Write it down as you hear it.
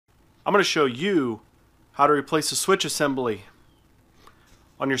I'm going to show you how to replace the switch assembly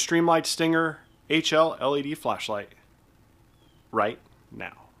on your Streamlight Stinger HL LED flashlight right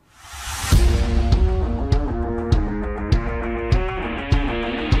now.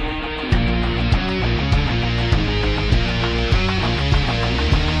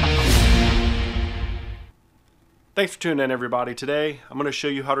 Thanks for tuning in, everybody. Today I'm going to show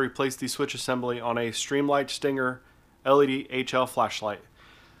you how to replace the switch assembly on a Streamlight Stinger LED HL flashlight.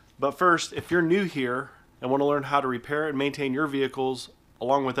 But first, if you're new here and want to learn how to repair and maintain your vehicles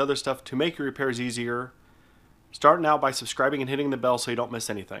along with other stuff to make your repairs easier, start now by subscribing and hitting the bell so you don't miss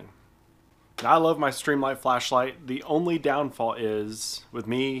anything. Now, I love my Streamlight flashlight. The only downfall is, with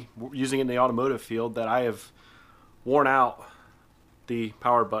me using it in the automotive field, that I have worn out the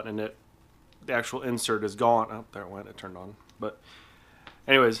power button and the actual insert is gone. Oh, there it went. It turned on. But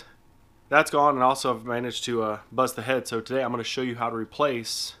anyways, that's gone, and also I've managed to buzz the head. So today I'm going to show you how to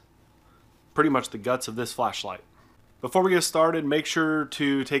replace pretty much the guts of this flashlight. Before we get started, make sure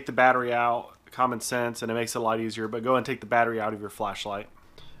to take the battery out. Common sense, and it makes it a lot easier, but go ahead and take the battery out of your flashlight.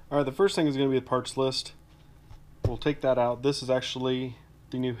 Alright, the first thing is going to be the parts list. We'll take that out. This is actually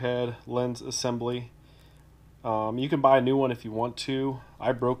the new head lens assembly. You can buy a new one if you want to.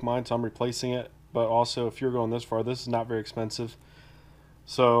 I broke mine, so I'm replacing it, but also if you're going this far, this is not very expensive,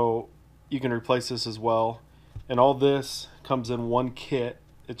 so you can replace this as well. And all this comes in one kit.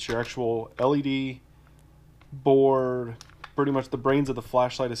 It's your actual LED board. Pretty much the brains of the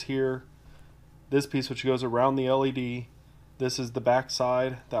flashlight is here. This piece, which goes around the LED, this is the back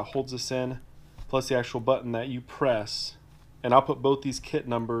side that holds this in, plus the actual button that you press. And I'll put both these kit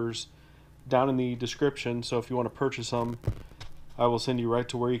numbers down in the description, so if you want to purchase them, I will send you right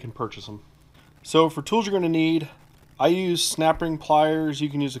to where you can purchase them. So for tools you're going to need, I use snap ring pliers. You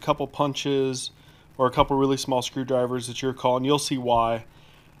can use a couple punches or a couple really small screwdrivers. It's your call, and you'll see why.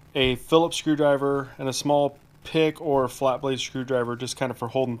 A Phillips screwdriver and a small pick or flat blade screwdriver, just kind of for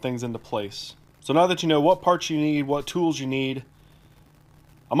holding things into place. So now that you know what parts you need, what tools you need,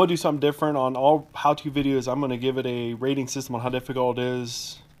 I'm going to do something different on all how-to videos. I'm going to give it a rating system on how difficult it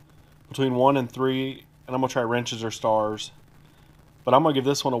is, between 1 and 3, and I'm going to try wrenches or stars. But I'm going to give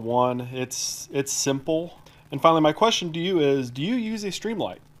this one a 1. It's simple. And finally, my question to you is, do you use a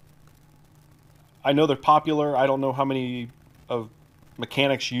Streamlight? I know they're popular. I don't know how many of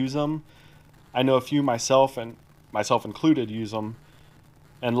mechanics use them. I know a few, myself included, use them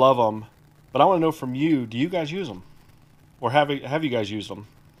and love them. But I want to know from you, do you guys use them? Or have you guys used them?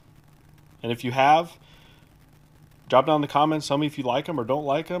 And if you have, drop down in the comments, tell me if you like them or don't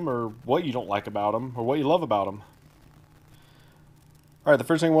like them, or what you don't like about them, or what you love about them. Alright, the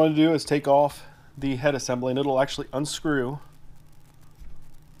first thing I want to do is take off the head assembly, and it'll actually unscrew.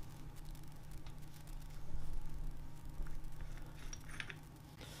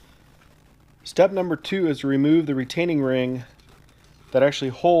 Step number 2 is to remove the retaining ring that actually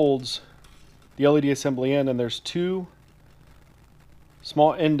holds the LED assembly in, and there's 2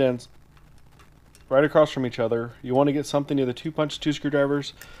 small indents right across from each other. You want to get something, either 2 punches, 2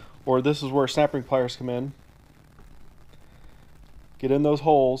 screwdrivers, or this is where snap ring pliers come in. Get in those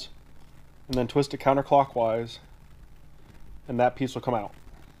holes and then twist it counterclockwise, and that piece will come out.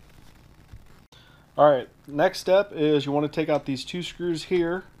 Alright, next step is you want to take out these 2 screws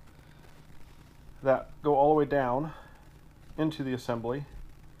here that go all the way down into the assembly.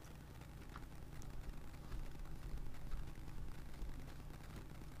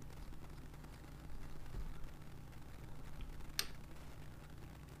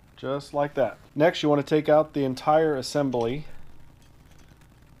 Just like that. Next, you want to take out the entire assembly.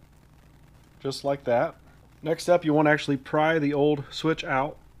 Just like that. Next up, you want to actually pry the old switch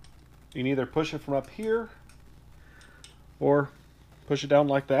out. You can either push it from up here or push it down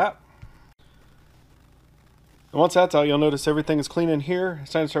like that. And once that's out, you'll notice everything is clean in here.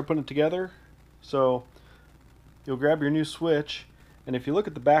 It's time to start putting it together. So you'll grab your new switch, and if you look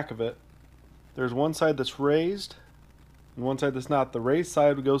at the back of it, there's one side that's raised and one side that's not. The raised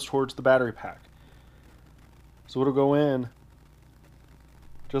side goes towards the battery pack. So it'll go in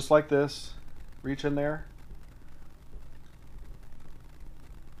just like this. Reach in there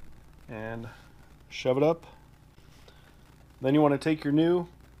and shove it up. Then you want to take your new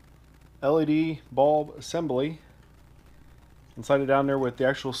LED bulb assembly and slide it down there with the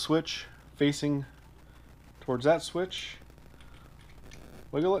actual switch facing towards that switch.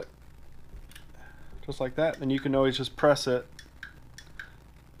 Wiggle it just like that. Then you can always just press it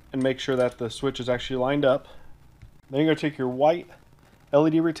and make sure that the switch is actually lined up. Then you're going to take your white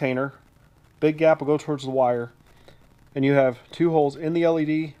LED retainer, big gap will go towards the wire, and you have 2 holes in the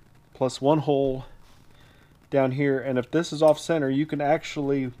LED plus 1 hole down here, and if this is off center, you can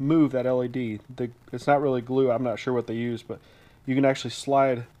actually move that LED. It's not really glue, I'm not sure what they use, but you can actually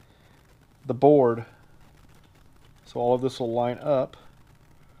slide the board so all of this will line up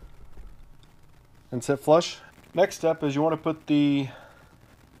and sit flush. Next step is you want to put the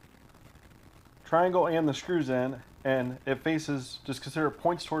triangle and the screws in, and it faces, just consider it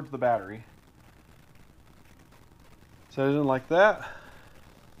points towards the battery. Set it in like that.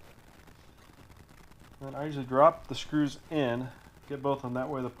 And I usually drop the screws in, get both of them, that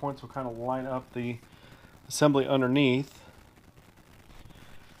way the points will kind of line up the assembly underneath.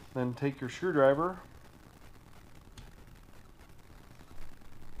 Then take your screwdriver,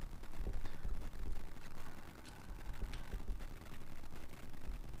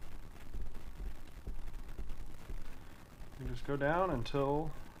 and just go down until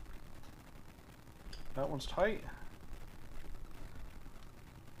that one's tight.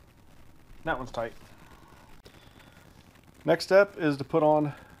 That one's tight. Next step is to put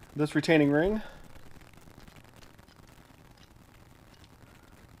on this retaining ring.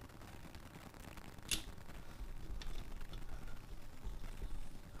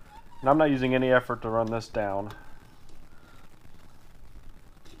 And I'm not using any effort to run this down,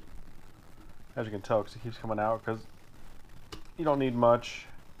 as you can tell, because it keeps coming out, because you don't need much.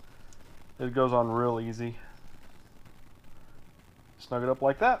 It goes on real easy. Snug it up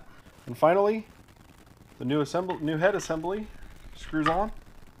like that. And finally, the new head assembly screws on.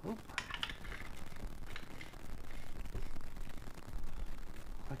 Oop.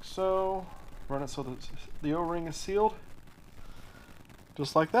 Like so. Run it so that the O-ring is sealed.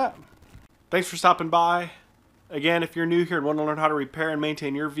 Just like that. Thanks for stopping by. Again, if you're new here and want to learn how to repair and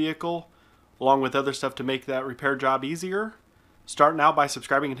maintain your vehicle, along with other stuff to make that repair job easier, start now by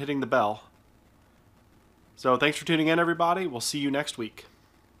subscribing and hitting the bell. So thanks for tuning in, everybody. We'll see you next week.